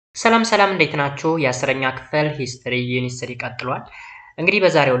ሰላም ሰላም እንዴት ናችሁ? የአስረኛ ክፍል ሂስትሪ ዩኒት 3 ቀጥሏል። እንግዲህ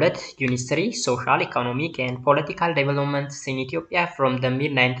በዛሬው ዕለት ዩኒት 3 ሶሻል ኢኮኖሚክ ኤንድ ፖለቲካል ዴቨሎፕመንትስ ኢን ኢትዮጵያ ፍሮም ዘ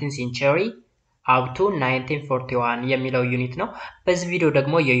ሚድ 19th ሴንቸሪ አፕ ቱ 1941 የሚለው ዩኒት ነው። በዚህ ቪዲዮ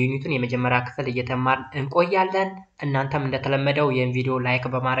ደግሞ የዩኒቱን የመጀመሪያ ክፍል እየተማርን እንቆያለን። እናንተም እንደተለመደው ይህን ቪዲዮ ላይክ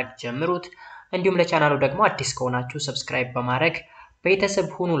በማድረግ ጀምሩት። እንዲሁም ለቻናሉ ደግሞ አዲስ ከሆናችሁ ሰብስክራይብ በማድረግ ቤተሰብ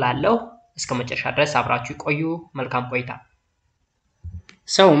ሁኑ። ላለው እስከ መጨረሻ ድረስ አብራችሁ ይቆዩ። መልካም ቆይታ።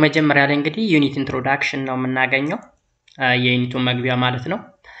 ሰው መጀመሪያ ላይ እንግዲህ ዩኒት ኢንትሮዳክሽን ነው የምናገኘው የዩኒቱን መግቢያ ማለት ነው።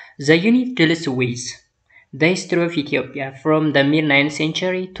 The unit deals with the history of Ethiopia from the mid-9th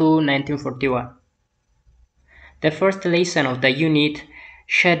century to 1941. The first lesson of the unit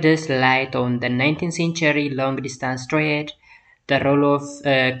sheds light on the 19th century long-distance trade, the role of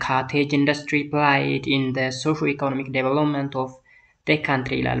cottage industry played in the socio-economic development of the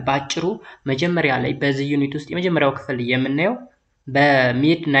country ይላል። ባጭሩ መጀመሪያ ላይ በዚህ ዩኒት ውስጥ የመጀመሪያው ክፍል የምናየው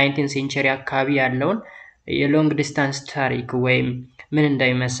በሚድ 19th ሴንቸሪ አካባቢ ያለውን የሎንግ ዲስታንስ ታሪክ ወይም ምን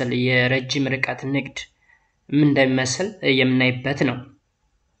እንደሚመስል የረጅም ርቀት ንግድ ምን እንደሚመስል የምናይበት ነው።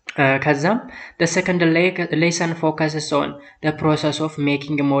 ከዛም the second lesson focuses on the process of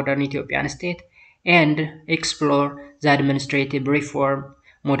making a modern Ethiopian state and explore the administrative reform,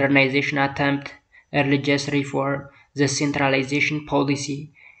 modernization attempt, religious reform, the centralization policy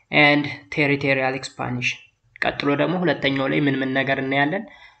and territorial expansion. ቀጥሎ ደግሞ ሁለተኛው ላይ ምን ነገር እናያለን?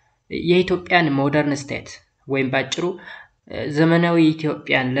 የኢትዮጵያን ሞደርን ስቴት ወይም ባጭሩ ዘመናዊ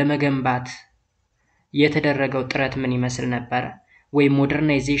ኢትዮጵያን ለመገንባት የተደረገው ጥረት ምን ይመስል ነበር? ወይም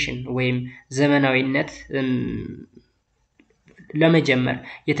ሞደርናይዜሽን ወይም ዘመናዊነት ለመጀመር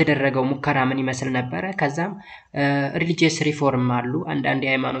የተደረገው ሙከራ ምን ይመስል ነበር? ከዛም ሪሊጂየስ ሪፎርም አሉ፣ አንዳንድ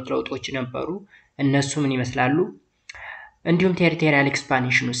የሃይማኖት ለውጦች ነበሩ፣ እነሱ ምን ይመስላሉ? እንዲሁም ቴሪቶሪያል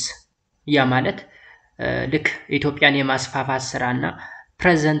ኤክስፓንሽንስ ያ ማለት ልክ ኢትዮጵያን የማስፋፋት ስራና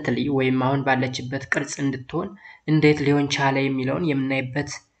ፕሬዘንትሊ ወይም አሁን ባለችበት ቅርጽ እንድትሆን እንዴት ሊሆን ቻለ የሚለውን የምናይበት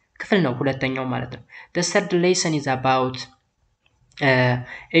ክፍል ነው ሁለተኛው ማለት ነው። The third lesson is about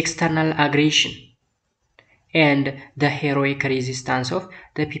external aggression and the heroic resistance of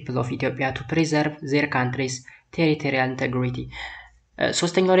the people of Ethiopia to preserve their country's territorial integrity.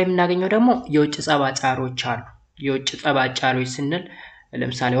 ሶስተኛው ላይ የምናገኘው ደግሞ የውጭ ጸባጫሪዎች አሉ። የውጭ ጸባጫሪዎች ስንል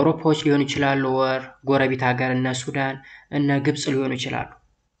ለምሳሌ አውሮፓዎች ሊሆኑ ይችላሉ፣ ወር ጎረቤት ሀገር እነ ሱዳን እነ ግብጽ ሊሆኑ ይችላሉ።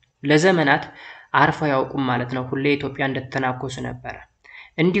 ለዘመናት አርፈው ያውቁም ማለት ነው። ሁሌ ኢትዮጵያ እንደተናኮሱ ነበር።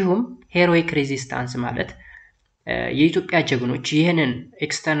 እንዲሁም ሄሮይክ ሬዚስታንስ ማለት የኢትዮጵያ ጀግኖች ይህንን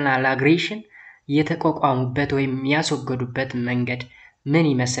ኤክስተርናል አግሬሽን የተቋቋሙበት ወይም ያስወገዱበት መንገድ ምን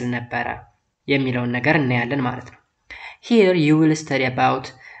ይመስል ነበር የሚለውን ነገር እናያለን ማለት ነው። Here you will study about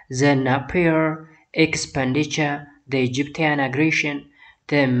the Napier expenditure, the Egyptian aggression,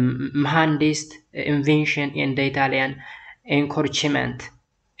 the Mahandist invention and the Italian encroachment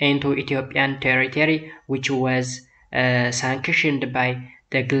into Ethiopian territory, which was sanctioned by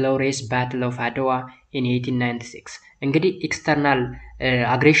the glorious Battle of Adwa in 1896. እንግዲህ ኤክስተርናል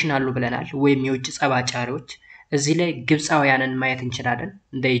አግሬሽን አሉ ብለናል ወይም የውጭ ጸባጫሪዎች። እዚህ ላይ ግብፃውያንን ማየት እንችላለን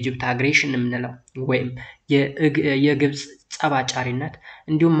እንደ ኢጂፕት አግሬሽን የምንለው ወይም የግብፅ ጸባጫሪነት።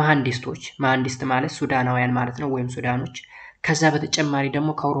 እንዲሁም መሐንዲስት ማለት ሱዳናውያን ማለት ነው ወይም ሱዳኖች። ከዛ በተጨማሪ ደግሞ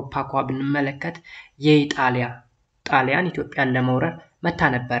ከአውሮፓ ኳ ብንመለከት ጣሊያን ኢትዮጵያን ለመውረር መታ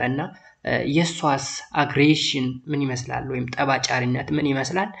ነበርና የሷስ አግሬሽን ምን ይመስላል ወይም ጠባጫሪነት ምን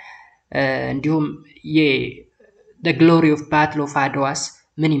ይመስላል? እንዲሁም the glory of battle of Adwas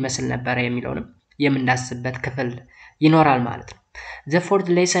ምን ይመስል ነበር የሚለውንም የምንዳስበት ክፍል ይኖራል ማለት ነው። The fourth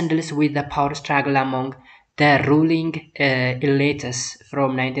lesson deals with the power struggle among the ruling elites from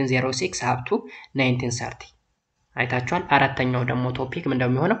 1906 up to 1930. አይታችኋል። አራተኛው ደግሞ ቶፒክ ምን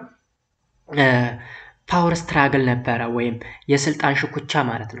እንደሚሆነው ፓወር ስትራግል ነበረ ወይም የስልጣን ሽኩቻ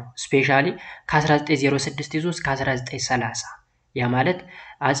ማለት ነው። ስፔሻሊ ከ1906 ይዞ እስከ 1930 ያ ማለት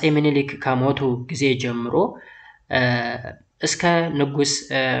አጼ ምኒልክ ከሞቱ ጊዜ ጀምሮ እስከ ንጉስ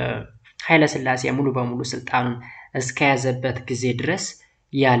ኃይለ ሥላሴ ሙሉ በሙሉ ስልጣኑን እስከያዘበት ጊዜ ድረስ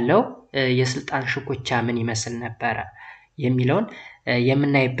ያለው የስልጣን ሽኩቻ ምን ይመስል ነበር የሚለውን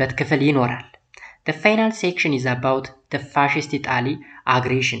የምናይበት ክፍል ይኖራል። The final section is about the fascist Italy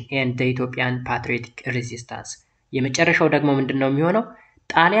aggression and the Ethiopian patriotic resistance. የመጨረሻው ደግሞ ምንድነው የሚሆነው?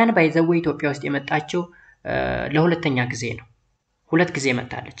 ጣሊያን ባይዘው ኢትዮጵያ ውስጥ የመጣችው ለሁለተኛ ጊዜ ነው። ሁለት ጊዜ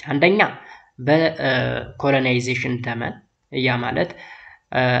መጣለች። አንደኛ በኮሎናይዜሽን ዘመን ያ ማለት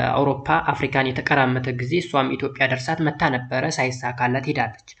አውሮፓ አፍሪካን የተቀራመተ ጊዜ እሷም ኢትዮጵያ ደርሳት መታ ነበረ፣ ሳይሳካላት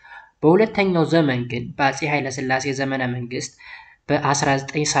ሄዳለች። በሁለተኛው ዘመን ግን በአጼ ኃይለ ሥላሴ ዘመነ መንግስት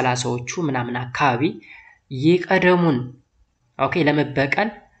በ1930ዎቹ ምናምን አካባቢ የቀደሙን ለመበቀል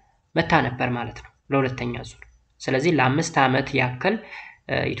መታ ነበር ማለት ነው ለሁለተኛ ዙር። ስለዚህ ለ5 ዓመት ያክል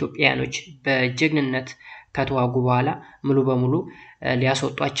ኢትዮጵያኖች በጀግንነት ከተዋጉ በኋላ ሙሉ በሙሉ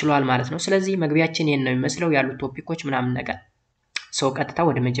ሊያስወጧቸው ችሏል ማለት ነው። ስለዚህ መግቢያችን ይሄን ነው የሚመስለው ያሉት ቶፒኮች ምናምን ነገር ሰው ቀጥታ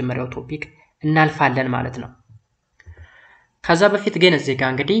ወደ መጀመሪያው ቶፒክ እናልፋለን ማለት ነው። ከዛ በፊት ግን እዚህ ጋር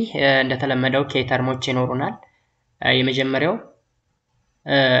እንግዲህ እንደተለመደው ኬተርሞች ይኖሩናል። የመጀመሪያው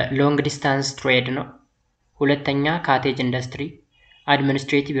ሎንግ ዲስታንስ ትሬድ ነው። ሁለተኛ ካቴጅ ኢንዱስትሪ፣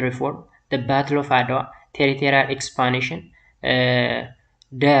 አድሚኒስትሬቲቭ ሪፎርም፣ the battle of አድዋ፣ ቴሪቶሪያል ኤክስፓንሽን፣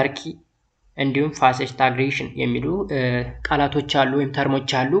 ዳርኪ እንዲሁም ፋሲስት አግሬሽን የሚሉ ቃላቶች አሉ ወይም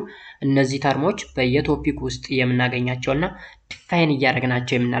ተርሞች አሉ። እነዚህ ተርሞች በየቶፒክ ውስጥ የምናገኛቸውና ዲፋይን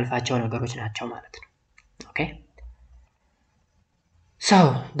እያደረግናቸው የምናልፋቸው ነገሮች ናቸው ማለት ነው። ኦኬ So,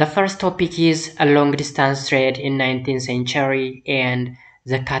 the first topic is a long distance trade in 19th century and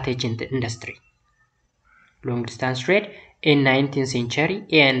the cottage industry. Long distance trade in 19th century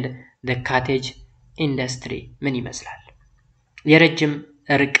and the cottage industry. ምን ይመስላል? የረጅም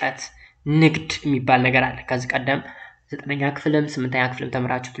ርቀት ንግድ የሚባል ነገር አለ። ከዚህ ቀደም 9ኛ ክፍልም 8ኛ ክፍልም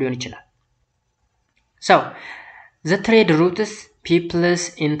ተምራችሁት ሊሆን ይችላል። So, the trade routes, people's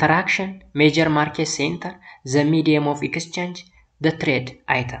interaction, major market center, the medium of exchange, the trade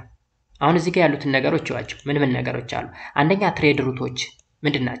item. አሁን እዚህ ጋር ያሉትን ነገሮች ይዋቸው። ምን ነገሮች አሉ? አንደኛ ትሬድ ሩቶች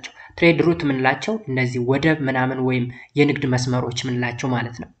ምንድናቸው? ትሬድ ሩት ምንላቸው? እነዚህ ወደብ ምናምን ወይም የንግድ መስመሮች ምንላቸው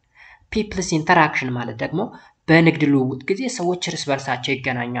ማለት ነው። ፒፕልስ ኢንተራክሽን ማለት ደግሞ በንግድ ልውውጥ ጊዜ ሰዎች እርስ በርሳቸው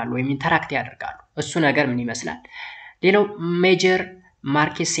ይገናኛሉ ወይም ኢንተራክት ያደርጋሉ። እሱ ነገር ምን ይመስላል? ሌላው ሜጀር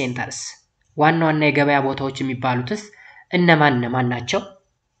ማርኬት ሴንተርስ፣ ዋና የገበያ ቦታዎች የሚባሉትስ እነማን ናቸው?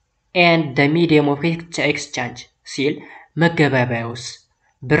 and the medium of exchange ሲል መገበያያውስ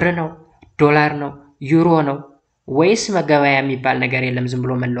ብር ነው፣ ዶላር ነው፣ ዩሮ ነው ወይስ መገበያያ የሚባል ነገር የለም ዝም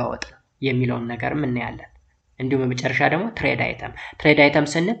ብሎ መለዋወጥ ነው የሚለውን ነገርም እናያለን። እንዲሁም በመጨረሻ ደግሞ ትሬድ አይተም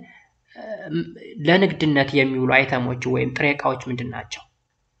ስንል ለንግድነት የሚውሉ አይተሞች ወይም ጥሬ ዕቃዎች ምንድናቸው?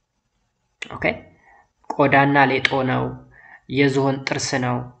 ኦኬ ቆዳና ሌጦ ነው፣ የዝሆን ጥርስ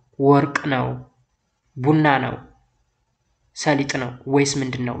ነው፣ ወርቅ ነው፣ ቡና ነው፣ ሰሊጥ ነው ወይስ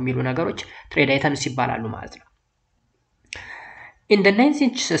ምንድነው የሚሉ ነገሮች ትሬድ አይተምስ ይባላሉ ማለት ነው። In the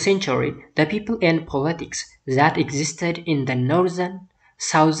 19th century, the people and politics that existed in the northern,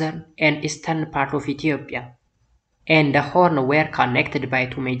 southern, and eastern part of Ethiopia and the Horn were connected by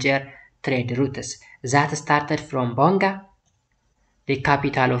two major trade routes that started from Bonga, the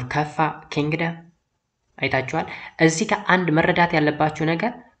capital of Kaffa Kingdom. አይታችኋል። እዚህ ጋር አንድ መረዳት ያለባችሁ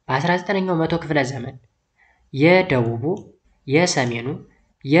ነገር በ19ኛው መቶ ክፍለ ዘመን የደቡቡ፣ የሰሜኑ፣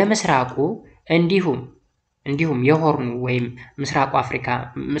 የምስራቁ እንዲሁም የሆርኑ ወይም ምስራቁ አፍሪካ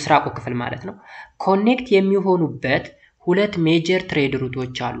ምስራቁ ክፍል ማለት ነው ኮኔክት የሚሆኑበት ሁለት ሜጀር ትሬድ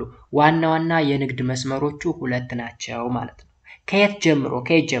ሩቶች አሉ። ዋና የንግድ መስመሮቹ ሁለት ናቸው ማለት ነው። ከየት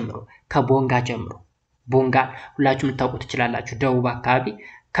ጀምሮ? ከቦንጋ ጀምሮ። ቦንጋ ሁላችሁም ልታውቁት ትችላላችሁ። ደቡብ አካባቢ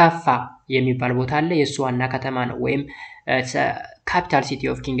ካፋ የሚባል ቦታ አለ። የሱ ዋና ከተማ ነው ወይም ካፒታል ሲቲ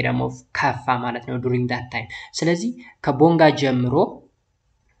ኦፍ ኪንግደም ኦፍ ካፋ ማለት ነው during that time። ስለዚህ ከቦንጋ ጀምሮ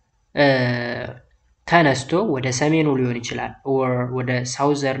ተነስቶ ወደ ሰሜኑ ሊሆን ይችላል or ወደ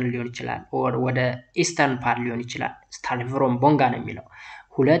ሳውዘርን ሊሆን ይችላል or ወደ ኢስተርን ፓርት ሊሆን ይችላል። starting from ቦንጋ ነው የሚለው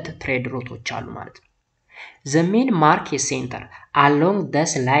ሁለት ትሬድ ሩቶች አሉ ማለት ነው። The main market center along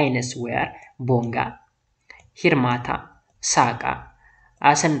this lines were ቦንጋ፣ ሂርማታ፣ ሳቃ፣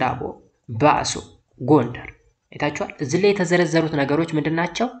 አሰንዳቦ፣ ባሶ፣ ጎንደር። አይታችኋል። እዚህ ላይ የተዘረዘሩት ነገሮች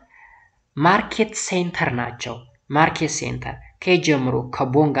ምንድናቸው? ማርኬት ሴንተር ናቸው። ማርኬት ሴንተር ከጀምሮ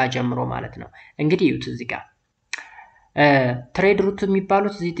ከቦንጋ ጀምሮ ማለት ነው። እንግዲህ እዩት እዚህ ጋር ትሬድ ሩት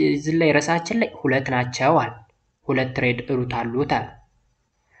የሚባሉት እዚህ ላይ ራሳችን ላይ ሁለት ናቸው አለ። ሁለት ትሬድ ሩት አሉት አለ።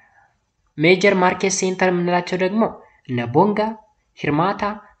 ሜጀር ማርኬት ሴንተር የምንላቸው ደግሞ እነ ቦንጋ፣ ሂርማታ፣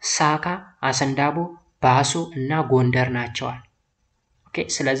 ሳካ፣ አሰንዳቦ፣ ባሶ እና ጎንደር ናቸዋል። ኦኬ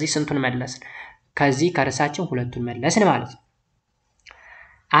ስለዚህ ስንቱን መለስን? ከዚህ ከርሳችን ሁለቱን መለስን ማለት ነው።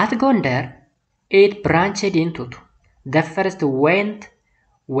 at ጎንደር it branched into two. The first went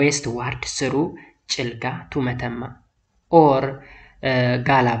westward through ጭልጋ to መተማ or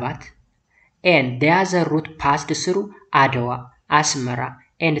ጋላባት and the other route passed through አድዋ፣ አስመራ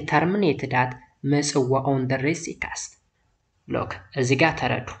and terminated at ምጽዋ on the Red Sea coast. look እዚህ ጋር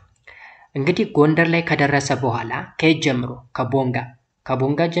ተረዱ። እንግዲህ ጎንደር ላይ ከደረሰ በኋላ ከጀምሮ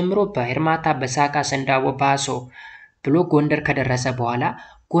ከቦንጋ ጀምሮ በሂርማታ፣ በሳቃ፣ ሰንዳቦ፣ ባሶ ብሎ ጎንደር ከደረሰ በኋላ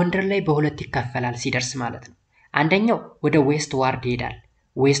ጎንደር ላይ በሁለት ይከፈላል ሲደርስ ማለት ነው። አንደኛው ወደ ዌስት ዋርድ ይሄዳል።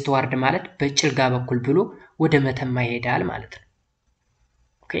 ዌስት ዋርድ ማለት በጭልጋ በኩል ብሎ ወደ መተማ ይሄዳል ማለት ነው።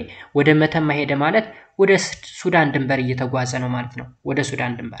 ኦኬ ወደ መተማ ሄደ ማለት ወደ ሱዳን ድንበር እየተጓዘ ነው ማለት ነው። ወደ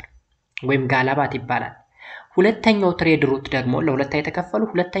ሱዳን ድንበር ወይም ጋላባት ይባላል። ሁለተኛው ትሬድ ሩት ደግሞ ለሁለት የተከፈሉ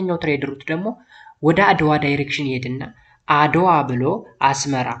ሁለተኛው ትሬድ ሩት ደግሞ ወደ አድዋ ዳይሬክሽን ይሄድና አድዋ ብሎ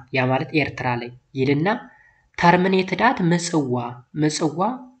አስመራ ያ ማለት ኤርትራ ላይ ይልና ተርሚኔትድ አት ምጽዋ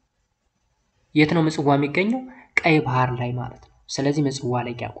የት ነው ምጽዋ የሚገኘው? ቀይ ባህር ላይ ማለት ነው። ስለዚህ ምጽዋ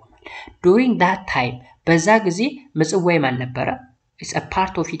ላይ ያቆማል። during that time በዛ ጊዜ ምጽዋ የማን ነበረ? it's a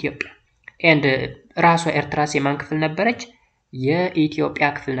part of Ethiopia and ራሷ ኤርትራስ የማን ክፍል ነበረች? የኢትዮጵያ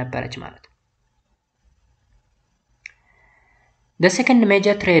ክፍል ነበረች ማለት ነው። The second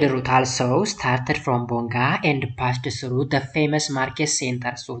major trade route also started from Bonga and passed through the famous market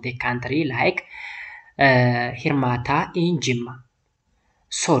centers of the country like Hirmata in Jimma,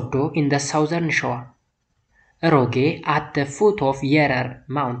 Sodo in the southern shore, Roge at the foot of Yerer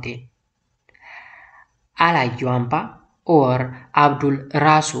mountain, Alayuamba or Abdul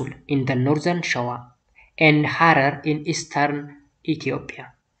Rasul in the northern shore, and Harar in eastern Ethiopia.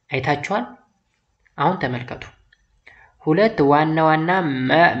 አይታችኋል? አሁን ተመልከቱ። ሁለት ዋና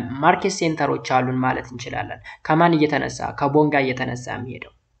ማርኬት ሴንተሮች አሉን ማለት እንችላለን። ከማን እየተነሳ? ከቦንጋ እየተነሳ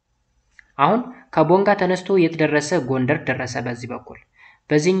የሚሄደው። አሁን ከቦንጋ ተነስቶ የት ደረሰ? ጎንደር ደረሰ በዚህ በኩል።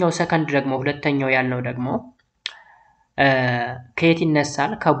 በዚህኛው ሰከንድ ደግሞ ሁለተኛው ያልነው ደግሞ ከየት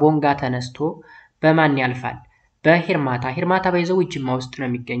ይነሳል? ከቦንጋ ተነስቶ በማን ያልፋል? በሂርማታ በይዘው ጅማ ውስጥ ነው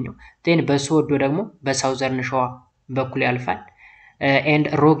የሚገኘው። ዜን በሶዶ ደግሞ በሳውዘርን ሸዋ በኩል ያልፋል። and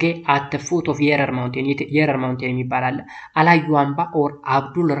Roge at the foot of Yerer mountain የሚባል አለ። አላዩአምባ or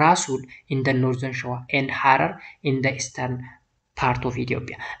Abdul Rasul in the northern shore and Harar in the eastern part of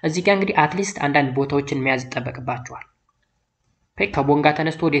Ethiopia. እዚህ ጋር እንግዲህ አትሊስት አንዳንድ ቦታዎችን መያዝ ይጠበቅባቸዋል። ከቦንጋ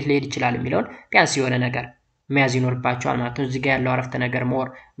ተነስቶ ወዴት ሊሄድ ይችላል የሚለውን ቢያንስ የሆነ ነገር መያዝ ይኖርባቸዋል ማለት ነው። እዚህ ጋር ያለው አረፍተ ነገር ሞር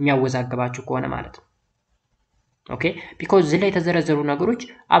የሚያወዛግባችሁ ከሆነ ማለት ነው። ኦኬ ቢኮዝ እዚህ ላይ የተዘረዘሩ ነገሮች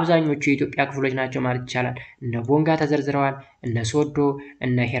አብዛኞቹ የኢትዮጵያ ክፍሎች ናቸው ማለት ይቻላል። እነ ቦንጋ ተዘርዝረዋል፣ እነ ሶዶ፣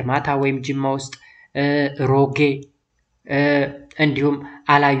 እነ ሄርማታ ወይም ጅማ ውስጥ ሮጌ፣ እንዲሁም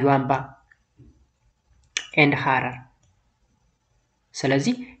አላዩአምባ ኤንድ ሐረር።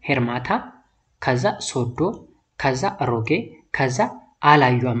 ስለዚህ ሄርማታ፣ ከዛ ሶዶ፣ ከዛ ሮጌ፣ ከዛ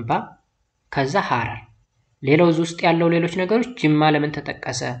አላዩአምባ፣ ከዛ ሐረር። ሌላው ውስጥ ያለው ሌሎች ነገሮች ጅማ ለምን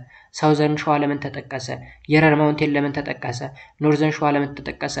ተጠቀሰ? ሳውዘርን ሸዋ ለምን ተጠቀሰ? የረር ማውንቴን ለምን ተጠቀሰ? ኖርዘርን ሸዋ ለምን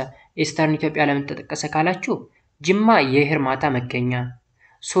ተጠቀሰ? ኢስተርን ኢትዮጵያ ለምን ተጠቀሰ ካላችሁ ጅማ የሄርማታ መገኛ፣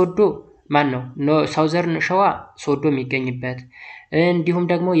 ሶዶ ማን ነው? ሳውዘርን ሸዋ ሶዶ የሚገኝበት፣ እንዲሁም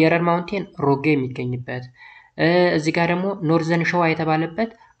ደግሞ የረር ማውንቴን ሮጌ የሚገኝበት፣ እዚህ ጋር ደግሞ ኖርዘርን ሸዋ የተባለበት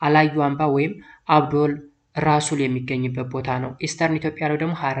አላዩአምባ ወይም አብዶል ራሱል የሚገኝበት ቦታ ነው። ኢስተርን ኢትዮጵያ ላይ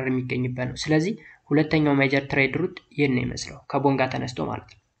ደግሞ ሐረር የሚገኝበት ነው። ስለዚህ ሁለተኛው ሜጀር ትሬድ ሩት ይሄን ነው የሚመስለው ከቦንጋ ተነስቶ ማለት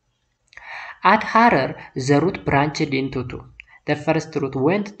ነው። At Harar, the route branched into two. The first route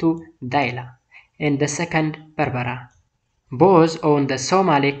went to Daila and the second Berbera, both on the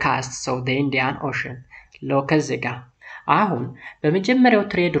Somali coasts of the Indian Ocean. ሎከዝጋ አሁን በመጀመሪያው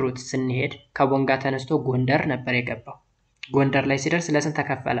ትሬድ ሩት ስንሄድ ከቦንጋ ተነስቶ ጎንደር ነበር የገባው። ጎንደር ላይ ሲደርስ ለስንት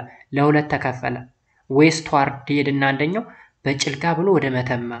ተከፈለ? ለሁለት ተከፈለ። ዌስትዋርድ ሄድና አንደኛው በጭልጋ ብሎ ወደ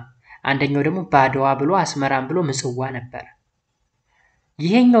መተማ፣ አንደኛው ደግሞ ባድዋ ብሎ አስመራን ብሎ ምጽዋ ነበር።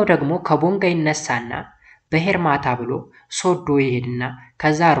 ይሄኛው ደግሞ ከቦንጋ ይነሳና በሄርማታ ብሎ ሶዶ ይሄድና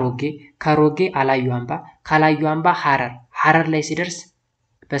ከዛ ሮጌ፣ ከሮጌ አላዩአምባ፣ ካላዩአምባ ሐረር ላይ ሲደርስ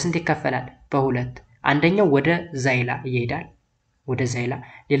በስንት ይከፈላል? በሁለት። አንደኛው ወደ ዛይላ ይሄዳል፣ ወደ ዛይላ፣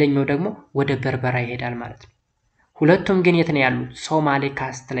 ሌላኛው ደግሞ ወደ በርበራ ይሄዳል ማለት ነው። ሁለቱም ግን የት ነው ያሉት? ሶማሌ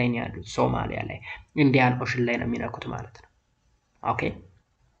ካስት ላይ ነው ያሉት። ሶማሊያ ላይ ኢንዲያን ኦሽን ላይ ነው የሚነኩት ማለት ነው። ኦኬ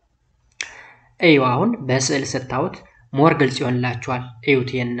እዩ አሁን በስዕል ስታዩት ሞር ግልጽ ይሆንላችኋል። እዩት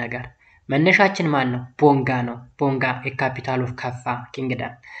ይሄን ነገር። መነሻችን ማን ነው? ቦንጋ ነው። ቦንጋ የካፒታል ኦፍ ካፋ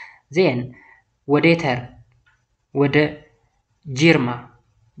ኪንግደም። ዜን ወደ ተር ወደ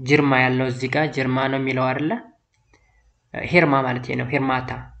ጅርማ ያለው እዚህ ጋር ጅርማ ነው የሚለው አይደለ? ሄርማ ማለት ነው።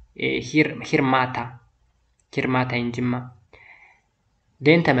 ሂርማታ እንጅማ።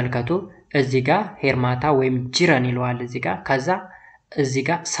 ዴን ተመልከቱ እዚህ ጋር ሄርማታ ወይም ጅረን ይለዋል እዚህ ጋር። ከዛ እዚህ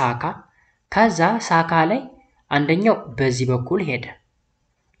ጋር ሳካ፣ ከዛ ሳካ ላይ አንደኛው በዚህ በኩል ሄደ፣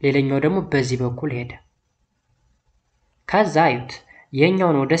 ሌላኛው ደግሞ በዚህ በኩል ሄደ። ከዛ አዩት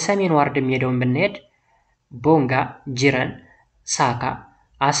የኛውን ወደ ሰሜን ዋርድ የሚሄደውን ብንሄድ ቦንጋ፣ ጅረን፣ ሳካ፣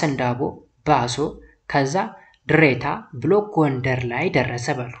 አሰንዳቦ፣ ባሶ፣ ከዛ ድሬታ ብሎ ጎንደር ላይ ደረሰ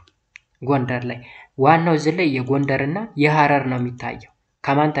በሉ። ጎንደር ላይ ዋናው እዚህ ላይ የጎንደርና የሐረር ነው የሚታየው።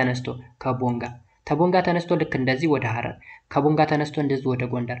 ከማን ተነስቶ? ከቦንጋ። ከቦንጋ ተነስቶ ልክ እንደዚህ ወደ ሐረር፣ ከቦንጋ ተነስቶ እንደዚህ ወደ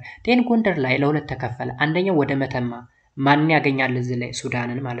ጎንደር። ጤን ጎንደር ላይ ለሁለት ተከፈለ። አንደኛው ወደ መተማ፣ ማን ያገኛል እዚህ ላይ?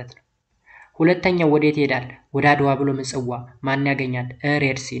 ሱዳንን ማለት ነው። ሁለተኛው ወዴት ይሄዳል? ወደ አድዋ ብሎ ምጽዋ፣ ማን ያገኛል?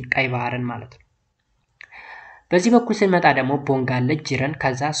 ሬድሲን፣ ቀይ ባህርን ማለት ነው። በዚህ በኩል ስንመጣ ደግሞ ቦንጋ አለ፣ ጅረን፣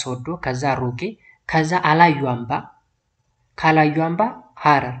 ከዛ ሶዶ፣ ከዛ ሮጌ፣ ከዛ አላዩአምባ፣ ካላዩአምባ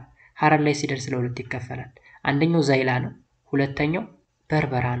ሐረር ላይ ሲደርስ ለሁለት ይከፈላል። አንደኛው ዘይላ ነው፣ ሁለተኛው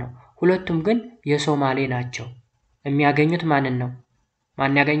በርበራ ነው። ሁለቱም ግን የሶማሌ ናቸው። የሚያገኙት ማንን ነው?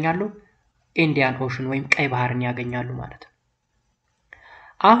 ማን ያገኛሉ? ኢንዲያን ኦሽን ወይም ቀይ ባህርን ያገኛሉ ማለት ነው።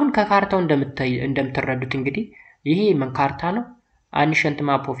 አሁን ከካርታው እንደምትረዱት እንግዲህ ይሄ ምን ካርታ ነው? አንሸንት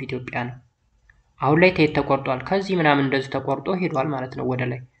ማፕ ኦፍ ኢትዮጵያ ነው። አሁን ላይ ከየት ተቆርጧል? ከዚህ ምናምን እንደዚህ ተቆርጦ ሄዷል ማለት ነው ወደ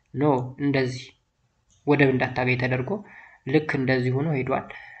ላይ። ኖ እንደዚህ ወደብ እንዳታገኝ ተደርጎ ልክ እንደዚህ ሆኖ ሄዷል።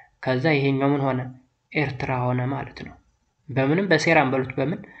 ከዛ ይሄኛው ምን ሆነ? ኤርትራ ሆነ ማለት ነው። በምንም በሴራም በሉት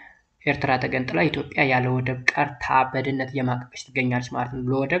በምን ኤርትራ ተገንጥላ ኢትዮጵያ ያለ ወደብ ቀርታ በድህነት እየማቀቀች ትገኛለች ማለት ነው።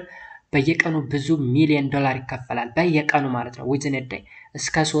 ለወደብ በየቀኑ ብዙ ሚሊዮን ዶላር ይከፈላል። በየቀኑ ማለት ነው። ዊዝን ኤ ዴይ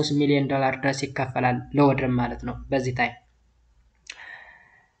እስከ 3 ሚሊዮን ዶላር ድረስ ይከፈላል ለወደብ ማለት ነው በዚህ ታይም።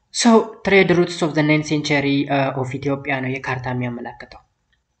 So trade routes of the 9th century of Ethiopia ነው የካርታ የሚያመለክተው።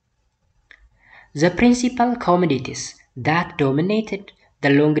 The principal commodities that dominated the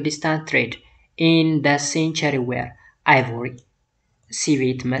long distance trade in the century were ivory,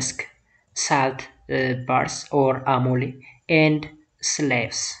 civet musk, salt bars or amole and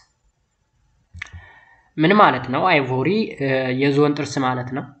slaves. ምን ማለት ነው? አይቮሪ የዝሆን ጥርስ ማለት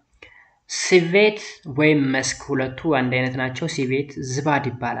ነው። ሲቬት ወይም መስክ ሁለቱ አንድ አይነት ናቸው። ሲቬት ዝባድ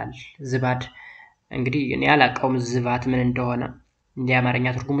ይባላል። ዝባድ እንግዲህ እኔ አላውቀውም ዝባት ምን እንደሆነ። የአማርኛ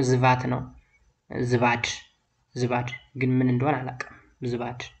ትርጉሙ ዝባት ነው። ዝባድ ግን ምን እንደሆነ አላውቅም።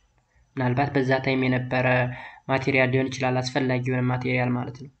 ዝባድ ምናልባት በዛ ታይም የነበረ ማቴሪያል ሊሆን ይችላል፣ አስፈላጊ የሆነ ማቴሪያል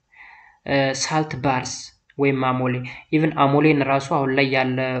ማለት ነው። ሳልት ባርስ ወይም አሞሌ፣ ኢቭን አሞሌን ራሱ አሁን ላይ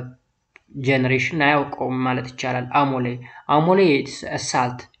ያለ ጄኔሬሽን አያውቀውም ማለት ይቻላል። አሞሌ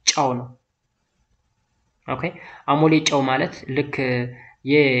ሳልት ጨው ነው። ኦኬ አሞሌ ጨው ማለት ልክ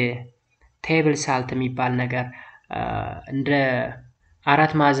የቴብል ሳልት የሚባል ነገር እንደ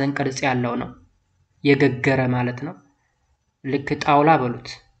አራት ማዕዘን ቅርጽ ያለው ነው። የገገረ ማለት ነው። ልክ ጣውላ በሉት።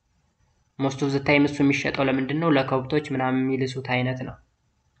 ሞስት ኦፍ ዘ ታይም እሱ የሚሸጠው ለምንድን ነው? ለከብቶች ምናምን የሚልሱት አይነት ነው።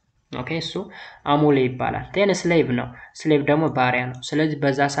 ኦኬ እሱ አሞሌ ይባላል። ቴን ስሌቭ ነው። ስሌቭ ደግሞ ባሪያ ነው። ስለዚህ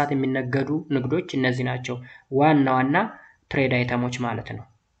በዛ ሰዓት የሚነገዱ ንግዶች እነዚህ ናቸው። ዋና ትሬድ አይተሞች ማለት ነው።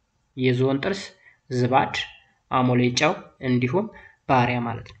 የዝሆን ጥርስ፣ ዝባድ፣ አሞሌ ጨው እንዲሁም ባሪያ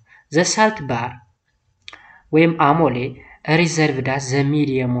ማለት ነው። ዘ ሳልት ባር ወይም አሞሌ reserved as the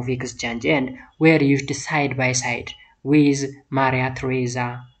medium of exchange and were used side by side with Maria Theresa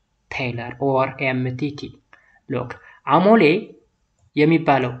Taylor or MTT. look አሞሌ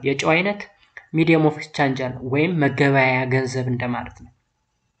የሚባለው የጨው አይነት ሚዲየም ኦፍ ኤክስቼንጅ ወይም መገበያያ ገንዘብ እንደማለት ነው።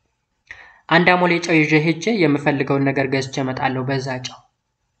 አንድ አሞሌ ጨው ይዤ ሄጄ የምፈልገውን ነገር ገዝቼ እመጣለሁ በዛ ጨው፣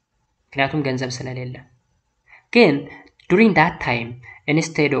 ምክንያቱም ገንዘብ ስለሌለ። ግን during that time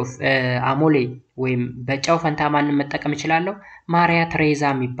instead of አሞሌ ወይም በጨው ፈንታ ማንን መጠቀም እችላለሁ? ማሪያ ትሬዛ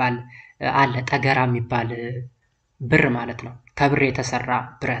የሚባል አለ፣ ጠገራ የሚባል ብር ማለት ነው። ከብር የተሰራ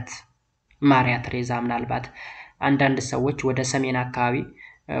ብረት ማሪያ ትሬዛ። ምናልባት አንዳንድ ሰዎች ወደ ሰሜን አካባቢ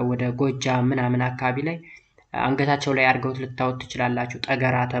ወደ ጎጃም ምናምን አካባቢ ላይ አንገታቸው ላይ አድርገውት ልታዩት ትችላላችሁ።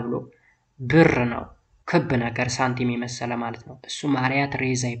 ጠገራ ተብሎ ብር ነው፣ ክብ ነገር ሳንቲም የመሰለ ማለት ነው። እሱ ማሪያ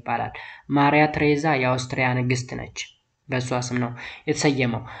ትሬዛ ይባላል። ማሪያ ትሬዛ የአውስትሪያ ንግስት ነች። በሷ ስም ነው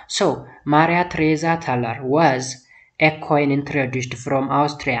የተሰየመው። so ማሪያ ትሬዛ ታለር was a coin introduced from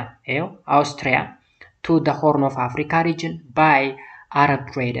Austria to the Horn of Africa region by Arab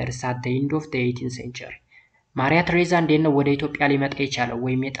traders at the end of the 18th century. ማሪያ ትሬዛ እንዴት ነው ወደ ኢትዮጵያ ሊመጣ የቻለው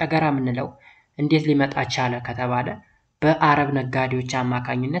ወይም የጠገራ የምንለው እንዴት ሊመጣ ቻለ ከተባለ በአረብ ነጋዴዎች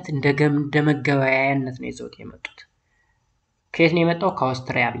አማካኝነት እንደ መገበያያነት ነው ይዘውት የመጡት። ከየት ነው የመጣው?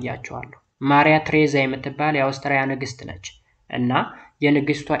 ከአውስትሪያ ብያቸዋለሁ። ማሪያ ትሬዛ የምትባል የአውስትሪያ ንግስት ነች እና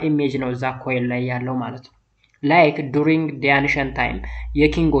የንግስቷ ኢሜጅ ነው እዛ ኮይል ላይ ያለው ማለት ነው። ላይክ ዱሪንግ ዲ አንሸንት ታይም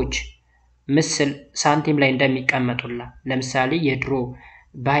የኪንጎች ምስል ሳንቲም ላይ እንደሚቀመጡላ፣ ለምሳሌ የድሮ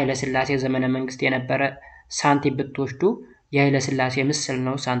በኃይለ ሥላሴ ዘመነ መንግስት የነበረ ሳንቲም ብትወስዱ የኃይለ ሥላሴ ምስል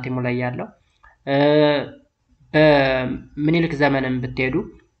ነው ሳንቲሙ ላይ ያለው። በምኒልክ ዘመንም ብትሄዱ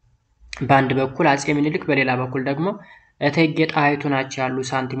በአንድ በኩል አጼ ምኒልክ፣ በሌላ በኩል ደግሞ እቴጌ ጣይቱ ናቸው ያሉ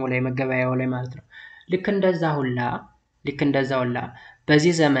ሳንቲሙ ላይ መገበያያው ላይ ማለት ነው። ልክ እንደዛ ሁላ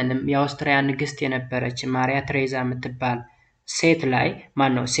በዚህ ዘመንም የአውስትሪያ ንግስት የነበረች ማሪያ ትሬዛ የምትባል ሴት ላይ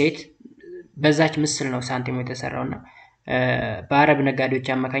ሴት በዛች ምስል ነው ሳንቲሙ የተሰራውና በአረብ ነጋዴዎች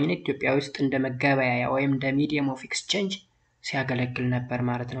አማካኝነት ኢትዮጵያ ውስጥ እንደ መገበያያ ወይም እንደ ሚዲየም ኦፍ ኤክስቼንጅ ሲያገለግል ነበር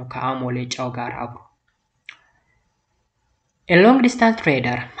ማለት ነው ከአሞሌ ጨው ጋር አብሮ። A long distance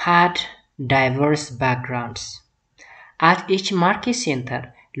trader had diverse backgrounds. At each market center,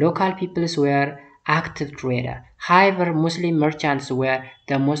 local peoples were active traders. However, Muslim merchants were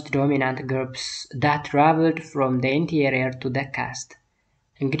the most dominant groups that traveled from the interior to the coast.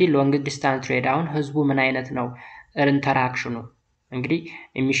 እንግዲህ ሎንግ ዲስታንስ ትሬድ አሁን ህዝቡ ምን አይነት ነው ኢንተራክሽኑ? እንግዲህ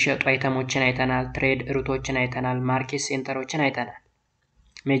የሚሸጡ አይተሞችን አይተናል፣ ትሬድ ሩቶችን አይተናል፣ ማርኬት ሴንተሮችን አይተናል።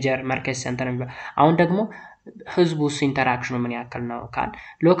 ሜጀር ማርኬት ሴንተር የሚባል አሁን ደግሞ ህዝቡስ ኢንተራክሽኑ ምን ያክል ነው ካል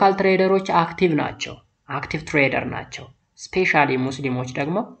ሎካል ትሬደሮች አክቲቭ ናቸው፣ አክቲቭ ትሬደር ናቸው። ስፔሻሊ ሙስሊሞች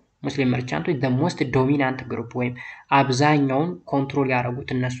ደግሞ ሙስሊም መርቻንቶች the most dominant group ወይም አብዛኛውን ኮንትሮል ያደረጉት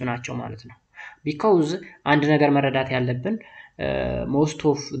እነሱ ናቸው ማለት ነው። ቢኮዝ አንድ ነገር መረዳት ያለብን most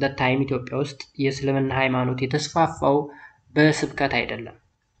of the time ኢትዮጵያ ውስጥ የእስልምና ሃይማኖት የተስፋፋው በስብከት አይደለም፣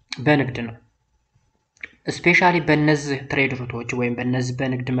 በንግድ ነው። ስፔሻሊ በእነዚህ ትሬድ ሩቶች ወይም በእነዚህ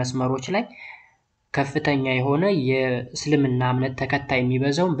በንግድ መስመሮች ላይ ከፍተኛ የሆነ የእስልምና እምነት ተከታይ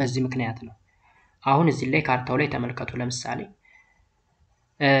የሚበዛው በዚህ ምክንያት ነው። አሁን እዚህ ላይ ካርታው ላይ ተመልከቱ። ለምሳሌ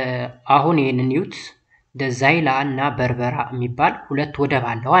አሁን ይሄንን ኒውት ደዛይላ እና በርበራ የሚባል ሁለት ወደብ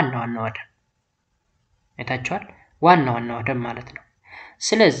አለ። ዋና ወደብ አይታችኋል? ዋና ወደብ ማለት ነው።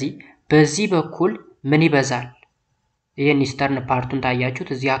 ስለዚህ በዚህ በኩል ምን ይበዛል? ይሄን ኢስተርን ፓርቱን ታያችሁት።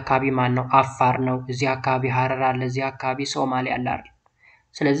 እዚህ አካባቢ ማን ነው? አፋር ነው። እዚህ አካባቢ ሐረር አለ። እዚህ አካባቢ ሶማሌ አለ አይደል?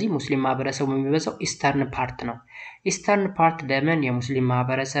 ስለዚህ ሙስሊም ማህበረሰቡ የሚበዛው ኢስተርን ፓርት ነው። ኢስተርን ፓርት ለምን የሙስሊም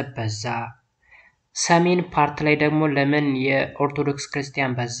ማህበረሰብ በዛ? ሰሜን ፓርት ላይ ደግሞ ለምን የኦርቶዶክስ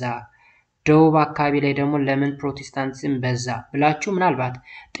ክርስቲያን በዛ? ደቡብ አካባቢ ላይ ደግሞ ለምን ፕሮቴስታንትም በዛ ብላችሁ ምናልባት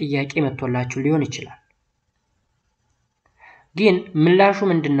ጥያቄ መጥቶላችሁ ሊሆን ይችላል። ግን ምላሹ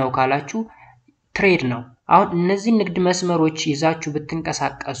ምንድነው ካላችሁ ትሬድ ነው። አሁን እነዚህ ንግድ መስመሮች ይዛችሁ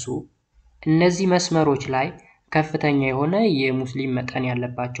ብትንቀሳቀሱ እነዚህ መስመሮች ላይ ከፍተኛ የሆነ የሙስሊም መጠን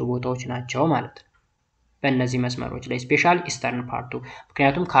ያለባቸው ቦታዎች ናቸው ማለት ነው። በእነዚህ መስመሮች ላይ ስፔሻል ኢስተርን ፓርቱ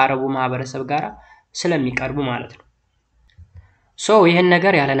ምክንያቱም ከአረቡ ማህበረሰብ ጋር ስለሚቀርቡ ማለት ነው። ይህን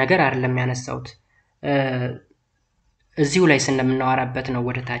ነገር ያለ ነገር አይደለም ያነሳሁት፣ እዚሁ ላይ ስለምናወራበት ነው።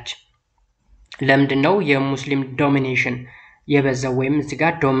 ወደታች ለምንድነው የሙስሊም ዶሚኔሽን የበዛው ወይም እዚህ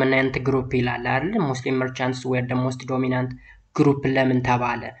ጋር ዶሚናንት ግሩፕ ይላል አይደል? ሙስሊም መርቻንትስ ወይ ደግሞ ሞስት ዶሚናንት ግሩፕ ለምን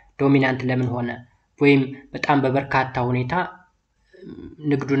ተባለ? ዶሚናንት ለምን ሆነ? ወይም በጣም በበርካታ ሁኔታ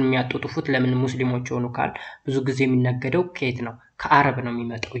ንግዱን የሚያጣጡፉት ለምን ሙስሊሞች ሆኑ ካል ብዙ ጊዜ የሚነገደው ከየት ነው? ከአረብ ነው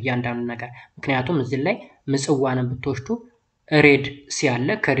የሚመጣው እያንዳንዱ ነገር። ምክንያቱም እዚህ ላይ ምጽዋን ብትወስዱ ሬድ ሲያለ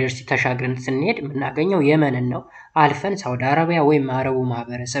ከሬድ ተሻግረን ስንሄድ የምናገኘው የመንን ነው። አልፈን ሳውዲ አረቢያ ወይም አረቡ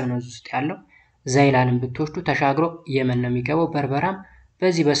ማህበረሰብ ነው ውስጥ ያለው። ዛይላንን ብትወስዱ ተሻግሮ የመን ነው የሚገባው። በርበራም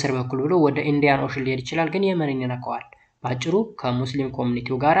በዚህ በስር በኩል ብሎ ወደ ኢንዲያን ኦሽን ሊሄድ ይችላል፣ ግን የመንን ይነካዋል። ባጭሩ ከሙስሊም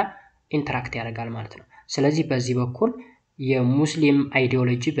ኮሚኒቲው ጋራ ኢንተራክት ያደርጋል ማለት ነው። ስለዚህ በዚህ በኩል የሙስሊም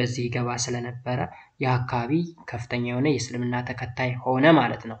አይዲዮሎጂ በዚህ ይገባ ስለነበረ የአካባቢ ከፍተኛ የሆነ የእስልምና ተከታይ ሆነ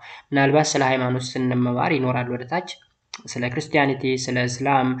ማለት ነው። ምናልባት ስለ ሃይማኖት ስንመማር ይኖራል ወደታች ስለ ክርስቲያኒቲ፣ ስለ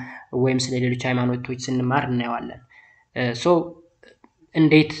እስላም ወይም ስለ ሌሎች ሃይማኖቶች ስንማር እናየዋለን።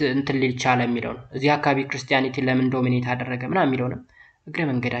 እንዴት እንትን ሊል ቻለ የሚለው ነው። እዚህ አካባቢ ክርስቲያኒቲ ለምን ዶሚኔት አደረገ ምናምን የሚለው ነው እግረ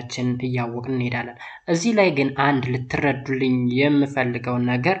መንገዳችን እያወቅን እንሄዳለን። እዚህ ላይ ግን አንድ ልትረዱልኝ የምፈልገው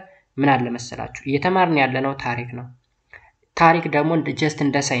ነገር ምን አለ መሰላችሁ? እየተማርን ያለነው ታሪክ ነው። ታሪክ ደግሞ ጀስት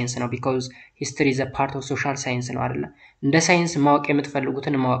እንደ ሳይንስ ነው። ቢኮዝ ሂስትሪ is a part of social science ነው አይደለ? እንደ ሳይንስ ማወቅ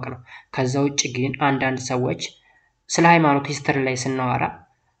የምትፈልጉትን ማወቅ ነው። ከዛ ውጭ ግን አንዳንድ ሰዎች ስለ ሃይማኖት ሂስትሪ ላይ ስናወራ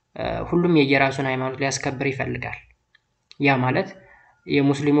ሁሉም የየራሱን ሃይማኖት ሊያስከብር ይፈልጋል። ያ ማለት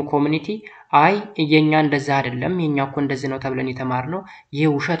የሙስሊሙ ኮሚኒቲ አይ የኛ እንደዛ አይደለም የኛ እኮ እንደዚህ ነው ተብለን የተማርነው ይሄ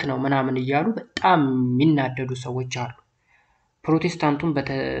ውሸት ነው ምናምን እያሉ በጣም የሚናደዱ ሰዎች አሉ። ፕሮቴስታንቱም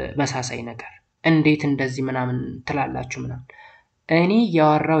በተመሳሳይ ነገር እንዴት እንደዚህ ምናምን ትላላችሁ ምናምን። እኔ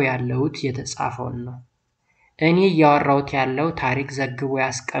ያወራው ያለሁት የተጻፈውን ነው። እኔ ያወራሁት ያለው ታሪክ ዘግቦ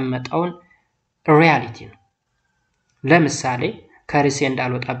ያስቀመጠውን ሪያሊቲ ነው። ለምሳሌ ከርዕሴ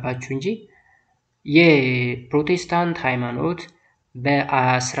እንዳልወጣባችሁ እንጂ የፕሮቴስታንት ሃይማኖት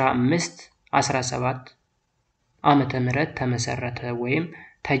በ1517 ዓመተ ምህረት ተመሰረተ ወይም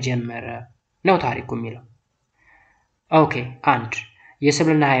ተጀመረ ነው ታሪኩ የሚለው። ኦኬ አንድ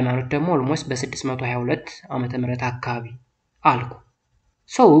የእስልምና ሃይማኖት ደግሞ ኦልሞስት በ622 ዓመተ ምህረት አካባቢ አልኩ።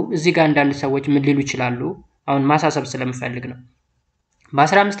 እዚህ ጋር አንዳንድ ሰዎች ምን ሊሉ ይችላሉ? አሁን ማሳሰብ ስለምፈልግ ነው።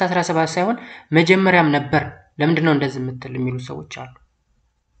 በ1517 ሳይሆን መጀመሪያም ነበር ለምንድነው እንደዚህ የምትል የሚሉ ሰዎች አሉ።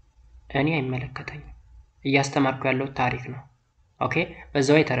 እኔ አይመለከተኝም። እያስተማርኩ ያለው ታሪክ ነው። ኦኬ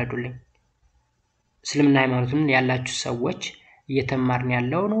በዛው የተረዱልኝ። እስልምና ሃይማኖትን ያላችሁ ሰዎች እየተማርን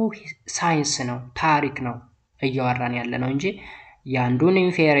ያለው ነው ሳይንስ ነው ታሪክ ነው እያወራን ያለ ነው እንጂ ያንዱን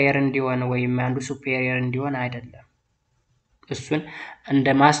ኢንፌሪየር እንዲሆን ወይም ያንዱ ሱፔሪየር እንዲሆን አይደለም። እሱን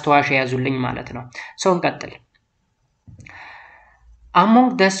እንደ ማስተዋሻ ያዙልኝ ማለት ነው። እንቀጥል።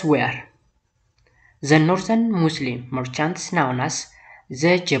 Among these were the northern Muslim merchants known as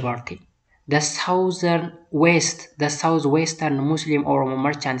the Jabarti, the southwestern Muslim Oromo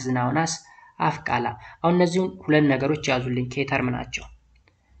merchants known as አፍቃላ። አሁን እነዚህን ሁለት ነገሮች ያዙልኝ ከየተርም ናቸው።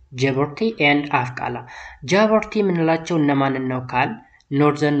 ጀበርቲ ኤንድ አፍቃላ። ጀበርቲ የምንላቸው እነማንን ነው ካል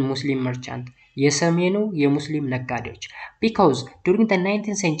ኖርዘርን ሙስሊም መርቻንት የሰሜኑ የሙስሊም ነጋዴዎች ቢኮዝ ዱሪንግ the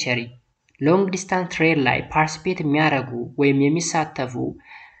 19th century ሎንግ ዲስታንስ ትሬድ ላይ ፓርቲሲፔት የሚያደርጉ ወይም የሚሳተፉ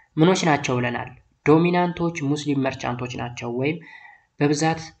ምኖች ናቸው ብለናል። ዶሚናንቶች ሙስሊም መርቻንቶች ናቸው ወይም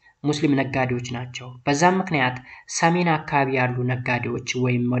በብዛት ሙስሊም ነጋዴዎች ናቸው። በዛም ምክንያት ሰሜን አካባቢ ያሉ ነጋዴዎች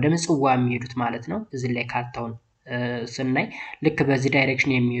ወይም ወደ ምጽዋ የሚሄዱት ማለት ነው እዚህ ላይ ካርታውን ስናይ ልክ በዚህ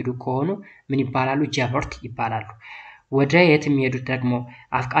ዳይሬክሽን የሚሄዱ ከሆኑ ምን ይባላሉ? ጀበርት ይባላሉ። ወደ የት የሚሄዱት ደግሞ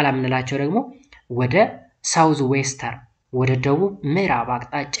አፍቃላ የምንላቸው ደግሞ ወደ ሳውዝ ዌስተር ወደ ደቡብ ምዕራብ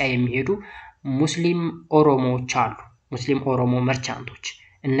አቅጣጫ የሚሄዱ ሙስሊም ኦሮሞዎች አሉ። ሙስሊም ኦሮሞ መርቻንቶች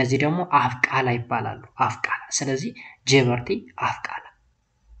እነዚህ ደግሞ አፍቃላ ይባላሉ። አፍቃላ። ስለዚህ ጀበርቲ አፍቃላ።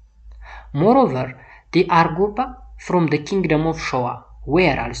 Moreover, the Argoba from the kingdom of Showa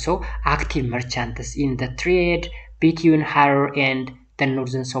were also active merchants in the trade between Harar and the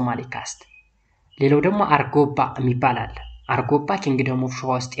northern Somali coast. ሌላው ደግሞ አርጎባ የሚባል አለ። አርጎባ ኪንግደም ኦፍ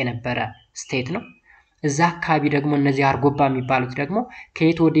ሾዋ ውስጥ የነበረ ስቴት ነው። እዛ አካባቢ ደግሞ እነዚህ አርጎባ የሚባሉት ደግሞ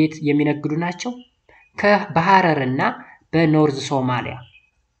ከየት ወዴት የሚነግዱ ናቸው? በሐረርና በኖርዝ ሶማሊያ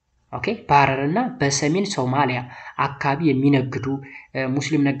ኦኬ፣ በሐረርና በሰሜን ሶማሊያ አካባቢ የሚነግዱ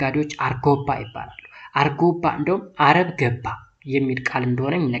ሙስሊም ነጋዴዎች አርጎባ ይባላሉ። አርጎባ እንደውም አረብ ገባ የሚል ቃል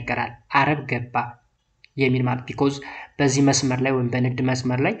እንደሆነ ይነገራል። አረብ ገባ የሚል ማለት ቢኮዝ በዚህ መስመር ላይ ወይም በንግድ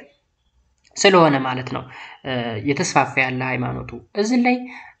መስመር ላይ ስለሆነ ማለት ነው የተስፋፋ ያለ ሃይማኖቱ። እዚህ ላይ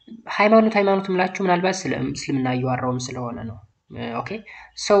ሃይማኖት ምላችሁ ምናልባት ስለ እስልምና እያወራውም ስለሆነ ነው። ኦኬ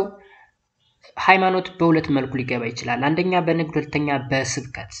ሶ ሃይማኖት በሁለት መልኩ ሊገባ ይችላል። አንደኛ በንግድ፣ ሁለተኛ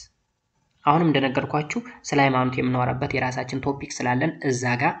በስብከት። አሁንም እንደነገርኳችሁ ስለ ሃይማኖት የምናወራበት የራሳችን ቶፒክ ስላለን እዛ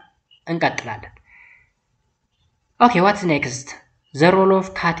ጋር እንቀጥላለን። ኦኬ ዋትስ ኔክስት? ዘ ሮል ኦፍ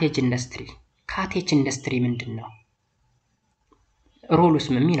ካቴጅ ኢንዱስትሪ። ካቴጅ ኢንዱስትሪ ምንድነው? ሮሉስ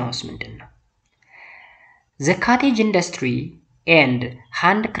ሚናውስ ምንድነው? The cottage industry and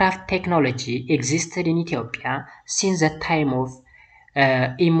handcraft technology existed in Ethiopia since the time of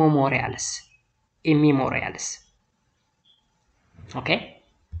immemorials. Okay?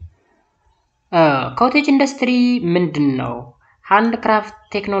 cottage industry ምንድነው? handcraft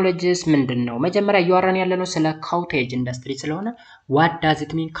technologies ምንድነው? መጀመሪያ እያወራን ያለነው ስለ cottage industry ስለሆነ what does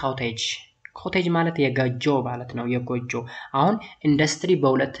it mean cottage? ኮቴጅ ማለት የጎጆ ማለት ነው። የጎጆ አሁን ኢንዱስትሪ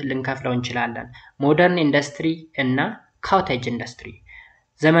በሁለት ልንከፍለው እንችላለን። ሞደርን ኢንዱስትሪ እና ኮቴጅ ኢንዱስትሪ።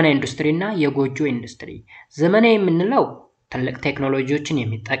 ዘመናዊ ኢንዱስትሪ እና የጎጆ ኢንዱስትሪ። ዘመናዊ የምንለው ትልቅ ቴክኖሎጂዎችን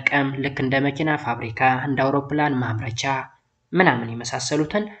የሚጠቀም ልክ እንደ መኪና ፋብሪካ፣ እንደ አውሮፕላን ማምረቻ ምናምን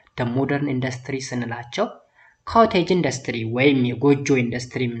የመሳሰሉትን ሞደርን ኢንዱስትሪ ስንላቸው፣ ኮቴጅ ኢንዱስትሪ ወይም የጎጆ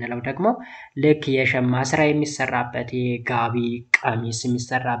ኢንዱስትሪ የምንለው ደግሞ ልክ የሸማ ስራ የሚሰራበት የጋቢ ቀሚስ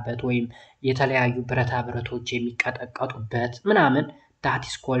የሚሰራበት ወይም የተለያዩ ብረታ ብረቶች የሚቀጠቀጡበት ምናምን that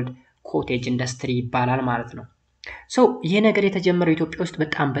is called cottage industry ይባላል ማለት ነው። ሶ ይሄ ነገር የተጀመረው ኢትዮጵያ ውስጥ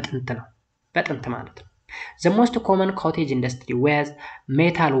በጣም በጥንት ነው። በጥንት ማለት ነው። The most common cottage industry was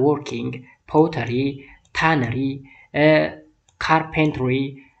metal working, pottery, tannery, carpentry,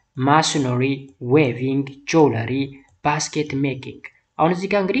 masonry, weaving, jewelry, basket making። አሁን እዚህ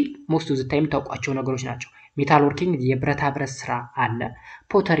ጋር እንግዲህ most of the time ታውቋቸው ነገሮች ናቸው። ሜታል ወርኪንግ የብረታ ብረት ስራ አለ።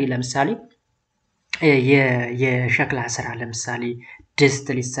 ፖተሪ ለምሳሌ የሸክላ ስራ ለምሳሌ ድስት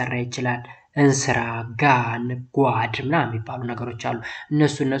ሊሰራ ይችላል። እንስራ፣ ጋን፣ ጓድ ምናምን የሚባሉ ነገሮች አሉ።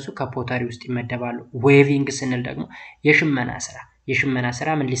 እነሱ ከፖተሪ ውስጥ ይመደባሉ። ዌቪንግ ስንል ደግሞ የሽመና ስራ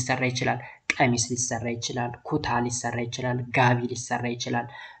ምን ሊሰራ ይችላል? ቀሚስ ሊሰራ ይችላል፣ ኩታ ሊሰራ ይችላል፣ ጋቢ ሊሰራ ይችላል፣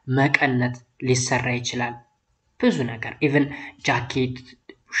 መቀነት ሊሰራ ይችላል። ብዙ ነገር ኢቭን ጃኬት፣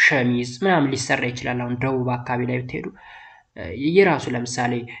 ሸሚዝ ምናምን ሊሰራ ይችላል። አሁን ደቡብ አካባቢ ላይ ብትሄዱ የራሱ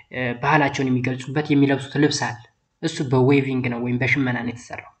ለምሳሌ ባህላቸውን የሚገልጹበት የሚለብሱት ልብስ አለ። እሱ በዌቪንግ ነው ወይም በሽመና ነው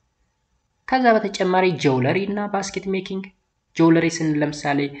የተሰራው። ከዛ በተጨማሪ ጀውለሪ እና ባስኬት ሜኪንግ። ጀውለሪ ስንል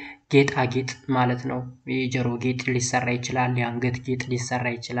ለምሳሌ ጌጣጌጥ ማለት ነው። የጆሮ ጌጥ ሊሰራ ይችላል፣ የአንገት ጌጥ ሊሰራ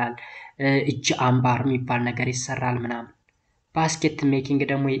ይችላል፣ እጅ አምባር የሚባል ነገር ይሰራል ምናምን። ባስኬት ሜኪንግ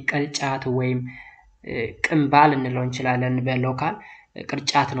ደግሞ ቅርጫት ወይም ቅንባል እንለው እንችላለን በሎካል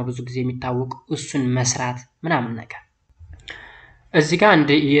ቅርጫት ነው ብዙ ጊዜ የሚታወቅ እሱን መስራት ምናምን ነገር። እዚህ ጋር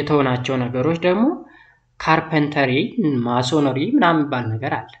እንደ የተወናቸው ነገሮች ደግሞ ካርፔንተሪ፣ ማሶነሪ ምናምን ባል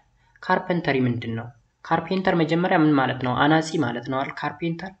ነገር አለ። ካርፔንተሪ ምንድነው? ካርፔንተር መጀመሪያ ምን ማለት ነው? አናጺ ማለት ነው አይደል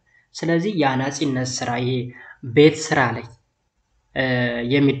ካርፔንተር። ስለዚህ የአናጺነት ስራ ይሄ ቤት ስራ ላይ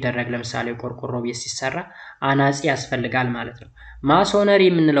የሚደረግ ለምሳሌ ቆርቆሮ ቤት ሲሰራ አናጺ ያስፈልጋል ማለት ነው። ማሶነሪ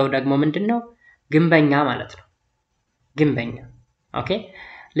የምንለው ደግሞ ምንድነው? ግንበኛ ማለት ነው። ግንበኛ ኦኬ።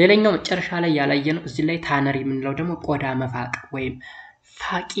 ሌላኛው መጨረሻ ላይ ያላየነው እዚህ ላይ ታነሪ የምንለው ደግሞ ቆዳ መፋቅ ወይም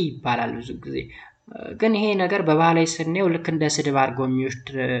ፋቂ ይባላል ብዙ ጊዜ። ግን ይሄ ነገር በባህላዊ ስናየው ልክ እንደ ስድብ አድርገው የሚወስድ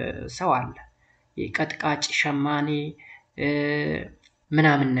ሰው አለ። ቀጥቃጭ፣ ሸማኔ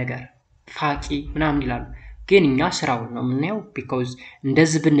ምናምን ነገር ፋቂ ምናምን ይላሉ። ግን እኛ ስራውን ነው የምናየው። ቢኮዝ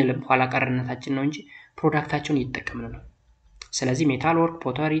እንደዚህ ብንልም ኋላ ቀርነታችን ነው እንጂ ፕሮዳክታቸውን እየተጠቀምን ነው። ስለዚህ ሜታል ወርክ፣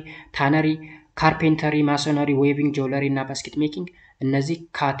 ፖተሪ፣ ታነሪ፣ ካርፔንተሪ፣ ማሶነሪ፣ ዌቪንግ፣ ጆለሪ እና ባስኬት ሜኪንግ እነዚህ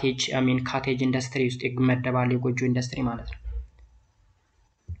ካቴጅ ኢንዱስትሪ ውስጥ ይመደባሉ። የጎጆ ኢንዱስትሪ ማለት ነው።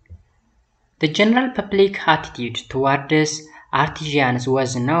 The general public attitude towards artisans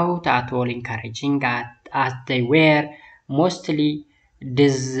was not at all encouraging, as they were mostly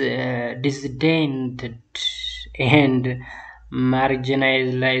disdained and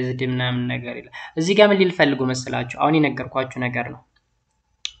marginalized ምናምን ነገር ይላል። እዚህ ጋር ምን ሊል ፈልጉ መሰላችሁ? አሁን የነገርኳችሁ ነገር ነው።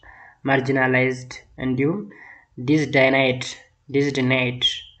 marginalized እንዲሁም disdained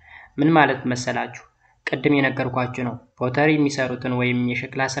ምን ማለት መሰላችሁ? ቅድም የነገርኳችሁ ነው። ፖተሪ የሚሰሩትን ወይም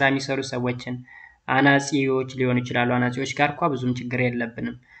የሸክላ ስራ የሚሰሩ ሰዎችን አናጺዎች ሊሆኑ ይችላሉ። አናጺዎች ጋር እንኳን ብዙም ችግር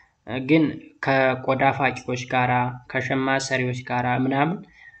የለብንም። ግን ከቆዳ ፋቂዎች ጋራ ከሸማ ሰሪዎች ጋራ ምናምን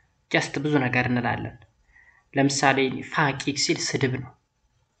ጀስት ብዙ ነገር እንላለን። ለምሳሌ ፋቂ ሲል ስድብ ነው።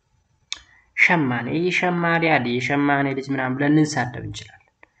 ሸማኔ ልጅ ምናምን ብለን ልንሳደብ እንችላለን።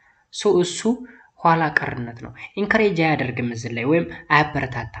 እሱ ኋላ ቀርነት ነው። ኢንከሬጅ አያደርግም እዚህ ላይ ወይም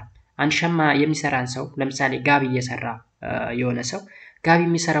አያበረታታም። አንድ ሸማ የሚሰራን ሰው ለምሳሌ ጋቢ እየሰራ የሆነ ሰው ጋቢ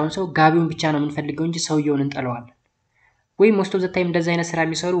የሚሰራውን ሰው ጋቢውን ብቻ ነው የምንፈልገው እንጂ ሰውየውን እንጠለዋለን። ወይም ሞስት ኦፍ ዘ ታይም እንደዛ አይነት ስራ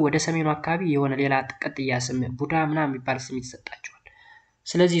የሚሰሩ ወደ ሰሜኑ አካባቢ የሆነ ሌላ ቅጥያ ስም ቡዳ ምናምን የሚባል ስም ይሰጣቸዋል።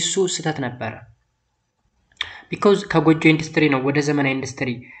 ስለዚህ እሱ ስህተት ነበረ። ቢኮዝ ከጎጆ ኢንዱስትሪ ነው ወደ ዘመናዊ ኢንዱስትሪ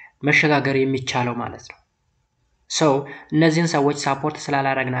መሸጋገር የሚቻለው ማለት ነው። እነዚህን ሰዎች ሳፖርት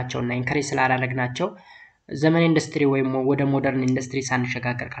ስላላረግናቸው እና ኢንከሬጅ ስላላረግናቸው ዘመናዊ ኢንዱስትሪ ወይም ወደ ሞደርን ኢንዱስትሪ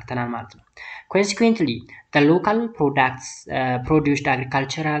ሳንሸጋገር ቀርተናል ማለት ነው። Consequently, the local products produced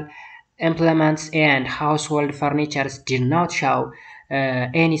agricultural implements and household furniture did not show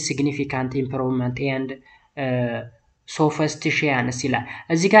any significant improvement and sophistication ይላል።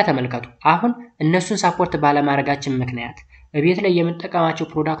 እዚህ ጋር ተመልከቱ። አሁን እነሱን ሳፖርት ባለማድረጋችን ምክንያት ቤት ላይ የምንጠቀማቸው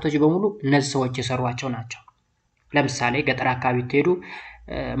ፕሮዳክቶች በሙሉ እነዚህ ሰዎች የሰሯቸው ናቸው። ለምሳሌ ገጠር አካባቢ ትሄዱ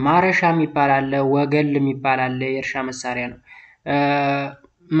ማረሻ የሚባል አለ፣ ወገል የሚባል አለ፣ የእርሻ መሳሪያ ነው።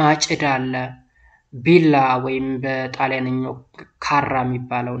 ማጭድ አለ፣ ቢላ ወይም በጣሊያንኛው ካራ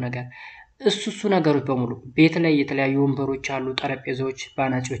የሚባለው ነገር እሱ ነገሮች በሙሉ ቤት ላይ የተለያዩ ወንበሮች አሉ፣ ጠረጴዛዎች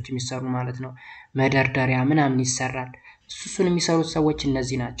በአናጺዎች የሚሰሩ ማለት ነው። መደርደሪያ ምናምን ይሰራል። እሱን የሚሰሩት ሰዎች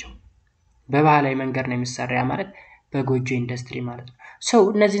እነዚህ ናቸው። በባህላዊ መንገድ ነው የሚሰራ ማለት በጎጆ ኢንዱስትሪ ማለት ነው።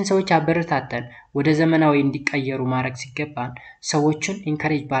 እነዚህን ሰዎች አበረታተን ወደ ዘመናዊ እንዲቀየሩ ማድረግ ሲገባን ሰዎችን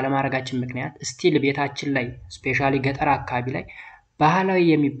ኢንከሬጅ ባለማድረጋችን ምክንያት ስቲል ቤታችን ላይ ስፔሻሊ ገጠር አካባቢ ላይ ባህላዊ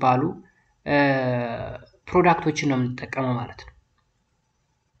የሚባሉ ፕሮዳክቶችን ነው የምንጠቀመው ማለት ነው።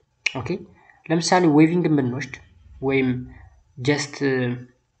 ኦኬ ለምሳሌ ዌቪንግን ብንወስድ ወይም ጀስት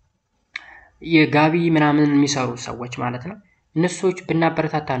የጋቢ ምናምን የሚሰሩ ሰዎች ማለት ነው። እነሱዎች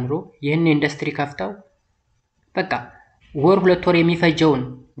ብናበረታታ ኑሮ ይህን ኢንዱስትሪ ከፍተው በቃ ወር 2 ወር የሚፈጀውን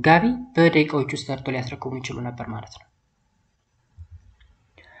ጋቢ በደቂቃዎች ውስጥ ሰርቶ ሊያስረክቡ ይችሉ ነበር ማለት ነው።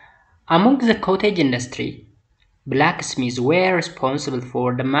 Among the cottage industry, blacksmiths were responsible for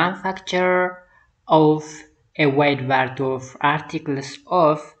the manufacture of a wide variety of articles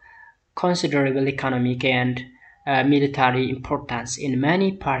of considerable economic and military importance in many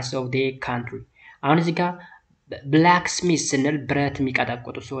parts of the country. አሁን እዚህ ጋር blacksmith ስንል ብረት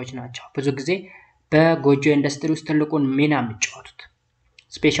የሚቀጠቅጡ ሰዎች ናቸው። ብዙ ጊዜ በጎጆ ኢንዱስትሪ ውስጥ ትልቁን ሚና የሚጫወቱት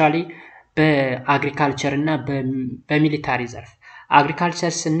ስፔሻሊ በአግሪካልቸር እና በሚሊታሪ ዘርፍ።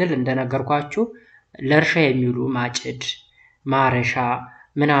 አግሪካልቸር ስንል እንደነገርኳችሁ ለእርሻ የሚውሉ ማጭድ፣ ማረሻ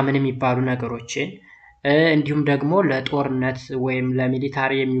ምናምን የሚባሉ ነገሮችን እንዲሁም ደግሞ ለጦርነት ወይም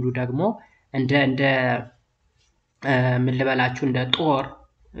ለሚሊታሪ የሚውሉ ደግሞ እንደ ምን ልበላችሁ እንደ ጦር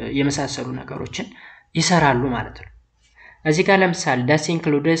የመሳሰሉ ነገሮችን ይሰራሉ ማለት ነው። እዚህ ጋር ለምሳሌ that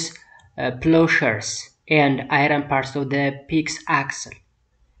includes plowshares and iron parts of the pig's axle,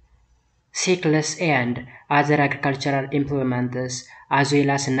 sickles and other agricultural implements, as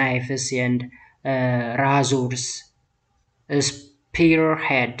well as knives and razors,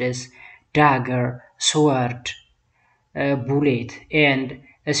 spearheads, dagger, sword, bullet and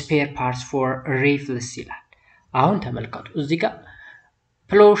spare parts for rifles ይላል። አሁን ተመልከቱ እዚህ ጋር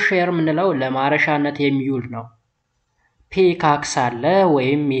plowshare ምንለው ለማረሻነት የሚውል ነው። ፒካክስ አለ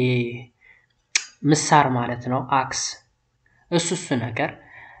ወይም ምሳር ማለት ነው። አክስ እሱ ነገር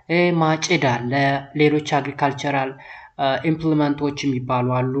ማጭድ አለ። ሌሎች አግሪካልቸራል ኢምፕሊመንቶች የሚባሉ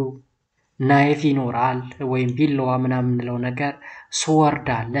አሉ። ናይፍ ይኖራል ወይም ቢላዋ ምናምን ምንለው ነገር። ስወርድ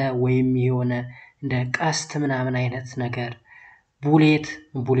አለ ወይም የሆነ እንደ ቀስት ምናምን አይነት ነገር።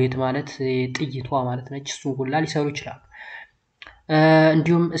 ቡሌት ማለት ጥይቷ ማለት ነች። እሱን ሁላ ሊሰሩ ይችላሉ።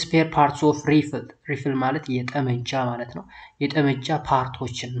 እንዲሁም ስፔር ፓርትስ ኦፍ ሪፍል ማለት የጠመንጃ ማለት ነው። የጠመንጃ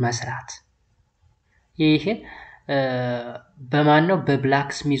ፓርቶችን መስራት ይሄ በማን ነው? በብላክ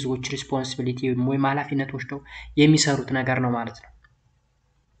ስሚዞች ሪስፖንሲቢሊቲ ወይም ኃላፊነት ወስደው የሚሰሩት ነገር ነው ማለት ነው።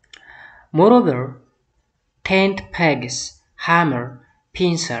 moreover tent pegs, hammer,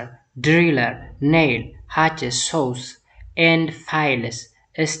 pincer, driller, nail, hatches, saws and files,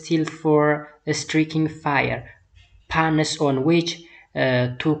 steel for striking fire, pans on which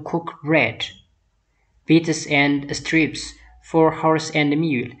to cook bread, bits and strips for horse and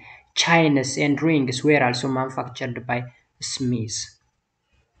mule, chains and rings were also manufactured by smiths.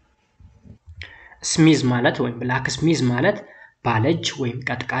 ስሚዝ ማለት ወይም ብላክ ስሚዝ ማለት ባለእጅ ወይም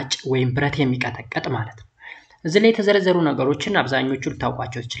ቀጥቃጭ ወይም ብረት የሚቀጠቀጥ ማለት ነው። እዚህ ላይ የተዘረዘሩ ነገሮችን አብዛኞቹ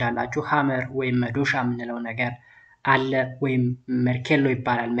ልታውቋቸው ትችላላችሁ። ሃመር ወይም መዶሻ የምንለው ነገር አለ ወይም መርቴሎ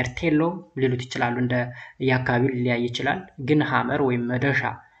ይባላል። መርቴሎ ሊሉት ይችላሉ፣ እንደ የአካባቢው ሊለያይ ይችላል። ግን ሃመር ወይም መዶሻ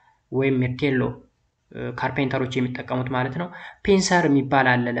ወይም መርቴሎ ካርፔንተሮች የሚጠቀሙት ማለት ነው። ፒንሰር የሚባል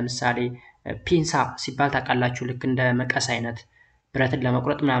አለ። ለምሳሌ ፒንሳ ሲባል ታውቃላችሁ፣ ልክ እንደ መቀስ አይነት ብረትን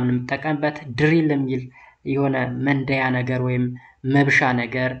ለመቁረጥ ምናምን የምጠቀምበት። ድሪል የሚል የሆነ መንደያ ነገር ወይም መብሻ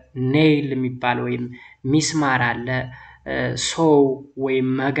ነገር። ኔይል የሚባል ወይም ሚስማር አለ። ሶው ወይም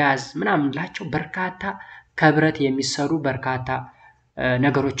መጋዝ ምናምን ላቸው በርካታ ከብረት የሚሰሩ በርካታ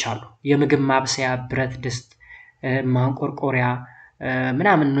ነገሮች አሉ። የምግብ ማብሰያ ብረት ድስት፣ ማንቆርቆሪያ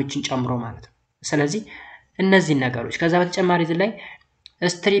ምናምኖችን ጨምሮ ማለት ነው። ስለዚህ እነዚህ ነገሮች ከዛ በተጨማሪ እዚህ ላይ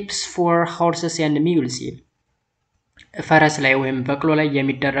strips for horses and mules ይል ፈረስ ላይ ወይም በቅሎ ላይ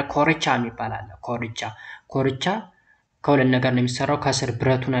የሚደረግ ኮርቻ የሚባል አለ። ኮርቻ ከሁለት ነገር ነው የሚሰራው። ከስር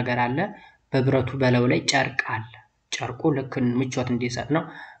ብረቱ ነገር አለ። በብረቱ በለው ላይ ጨርቅ አለ። ጨርቁ ልክ ምቾት እንዲሰጥ ነው።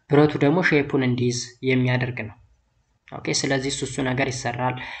 ብረቱ ደግሞ ሼፑን እንዲይዝ የሚያደርግ ነው። ኦኬ፣ ስለዚህ እሱ ነገር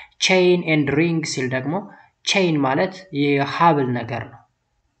ይሰራል። ቼይን ኤንድ ሪንግ ሲል ደግሞ ቼይን ማለት የሀብል ነገር ነው።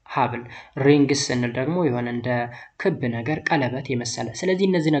 ሀብል፣ ሪንግስ ስንል ደግሞ የሆነ እንደ ክብ ነገር ቀለበት የመሰለ። ስለዚህ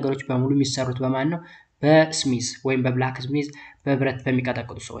እነዚህ ነገሮች በሙሉ የሚሰሩት በማን ነው? በስሚዝ ወይም በብላክ ስሚዝ፣ በብረት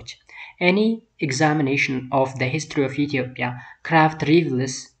በሚቀጠቅጡ ሰዎች። any examination of the history of Ethiopia craft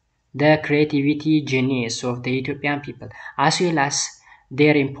reveals the creativity genius of the Ethiopian people as well as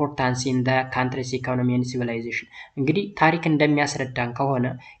their importance in the country's economy and civilization። እንግዲህ ታሪክ እንደሚያስረዳን ከሆነ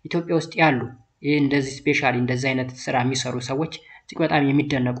ኢትዮጵያ ውስጥ ያሉ እንደዚህ ስፔሻሊ እንደዚህ አይነት ስራ የሚሰሩ ሰዎች እጅግ በጣም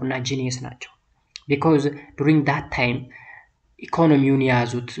የሚደነቁና ጂኒየስ ናቸው። because during that time ኢኮኖሚውን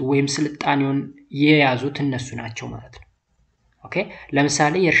የያዙት ወይም ስልጣኔውን የያዙት እነሱ ናቸው ማለት ነው። ኦኬ፣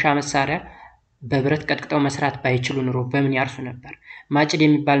 ለምሳሌ የእርሻ መሳሪያ በብረት ቀጥቅጠው መስራት ባይችሉ ኑሮ በምን ያርሱ ነበር? ማጭድ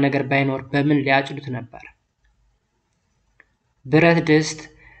የሚባል ነገር ባይኖር በምን ሊያጭዱት ነበር? ብረት ድስት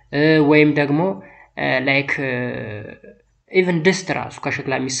ወይም ደግሞ ላይክ ኢቭን ድስት ራሱ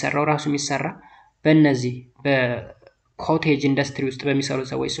ከሸክላ የሚሰራው ራሱ የሚሰራ በእነዚህ በኮቴጅ ኢንዱስትሪ ውስጥ በሚሰሩ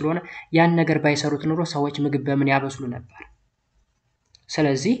ሰዎች ስለሆነ ያን ነገር ባይሰሩት ኑሮ ሰዎች ምግብ በምን ያበስሉ ነበር?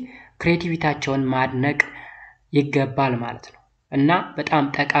 ስለዚህ ክሬቲቪቲያቸውን ማድነቅ ይገባል ማለት ነው። እና በጣም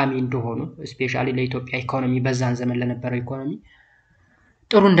ጠቃሚ እንደሆኑ ስፔሻሊ ለኢትዮጵያ ኢኮኖሚ በዛን ዘመን ለነበረው ኢኮኖሚ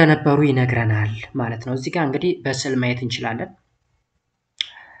ጥሩ እንደነበሩ ይነግረናል ማለት ነው። እዚህ ጋር እንግዲህ በስዕል ማየት እንችላለን።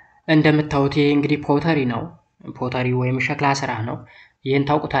 እንደምታዩት ይሄ እንግዲህ ፖተሪ ነው። ፖተሪ ወይም ሸክላ ስራ ነው። ይህን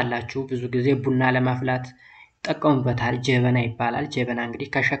ታውቁታላችሁ። ብዙ ጊዜ ቡና ለማፍላት ጠቀሙበታል። ጀበና ይባላል። ጀበና እንግዲህ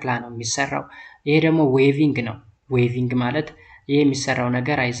ከሸክላ ነው የሚሰራው። ይሄ ደግሞ ዌቪንግ ነው። ዌቪንግ ማለት ይሄ የሚሰራው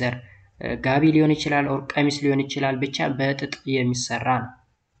ነገር አይዘር ጋቢ ሊሆን ይችላል፣ ኦር ቀሚስ ሊሆን ይችላል። ብቻ በጥጥ የሚሰራ ነው።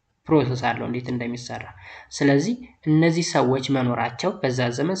 ፕሮሰስ አለው እንዴት እንደሚሰራ። ስለዚህ እነዚህ ሰዎች መኖራቸው በዛ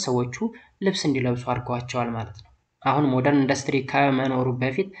ዘመን ሰዎቹ ልብስ እንዲለብሱ አድርጓቸዋል ማለት ነው። አሁን ሞደርን ኢንዱስትሪ ከመኖሩ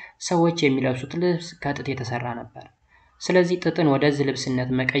በፊት ሰዎች የሚለብሱት ልብስ ከጥጥ የተሰራ ነበር። ስለዚህ ጥጥን ወደዚህ ልብስነት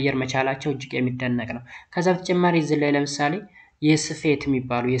መቀየር መቻላቸው እጅግ የሚደነቅ ነው። ከዛ በተጨማሪ እዚህ ላይ ለምሳሌ የስፌት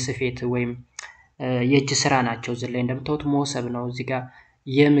የሚባሉ የስፌት ወይም የእጅ ስራ ናቸው። እዚህ ላይ እንደምታዩት ሞሰብ ነው። እዚህ ጋር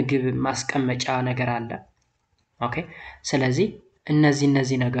የምግብ ማስቀመጫ ነገር አለ። ኦኬ፣ ስለዚህ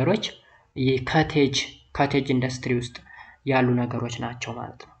እነዚህ ነገሮች የኮቴጅ ኢንዱስትሪ ውስጥ ያሉ ነገሮች ናቸው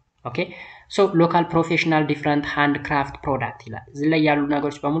ማለት ነው። ኦኬ፣ ሶ ሎካል ፕሮፌሽናል ዲፈረንት ሃንድ ክራፍት ፕሮዳክት ይላል። እዚህ ላይ ያሉ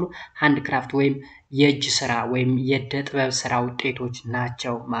ነገሮች በሙሉ ሃንድ ክራፍት ወይም የእጅ ስራ ወይም የእደ ጥበብ ስራ ውጤቶች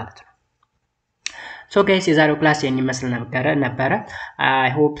ናቸው ማለት ነው። ሶ ጋይስ የዛሬው ክላስ ይሄን ይመስል ነበረ።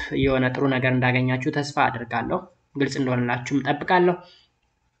 አይ ሆፕ የሆነ ጥሩ ነገር እንዳገኛችሁ ተስፋ አድርጋለሁ። ግልጽ እንደሆነላችሁ እጠብቃለሁ።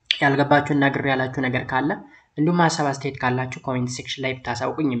 ያልገባችሁ ነገር ያላችሁ ነገር ካለ እንዲሁም ሀሳብ አስተያየት ካላችሁ ኮሜንት ሴክሽን ላይ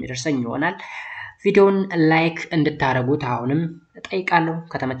ብታሳውቁኝ የሚደርሰኝ ይሆናል። ቪዲዮውን ላይክ እንድታረጉት አሁንም እጠይቃለሁ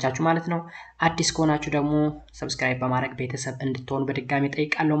ከተመቻችሁ ማለት ነው። አዲስ ከሆናችሁ ደግሞ ሰብስክራይብ በማድረግ ቤተሰብ እንድትሆኑ በድጋሚ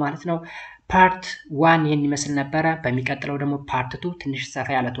እጠይቃለሁ ማለት ነው። ፓርት 1 ይሄን ይመስል ነበረ። በሚቀጥለው ደግሞ ፓርት 2 ትንሽ ሰፋ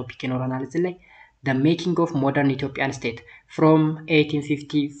ያለ ቶፒክ ይኖረናል እዚህ ላይ the making of modern Ethiopian state from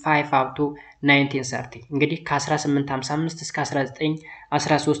 1855 up to 1930 እንግዲህ ከ1855 እስከ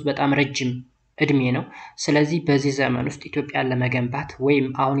 1913 በጣም ረጅም እድሜ ነው። ስለዚህ በዚህ ዘመን ውስጥ ኢትዮጵያን ለመገንባት ወይም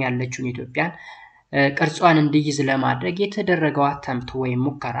አሁን ያለችውን ኢትዮጵያን ቅርጿን እንዲይዝ ለማድረግ የተደረገው አተምፕት ወይም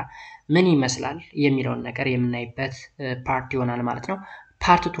ሙከራ ምን ይመስላል የሚለውን ነገር የምናይበት ፓርት ይሆናል ማለት ነው።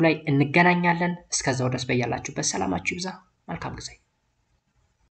 ፓርት 2 ላይ እንገናኛለን። እስከዛው ድረስ በያላችሁበት ሰላማችሁ ይብዛ። መልካም ጊዜ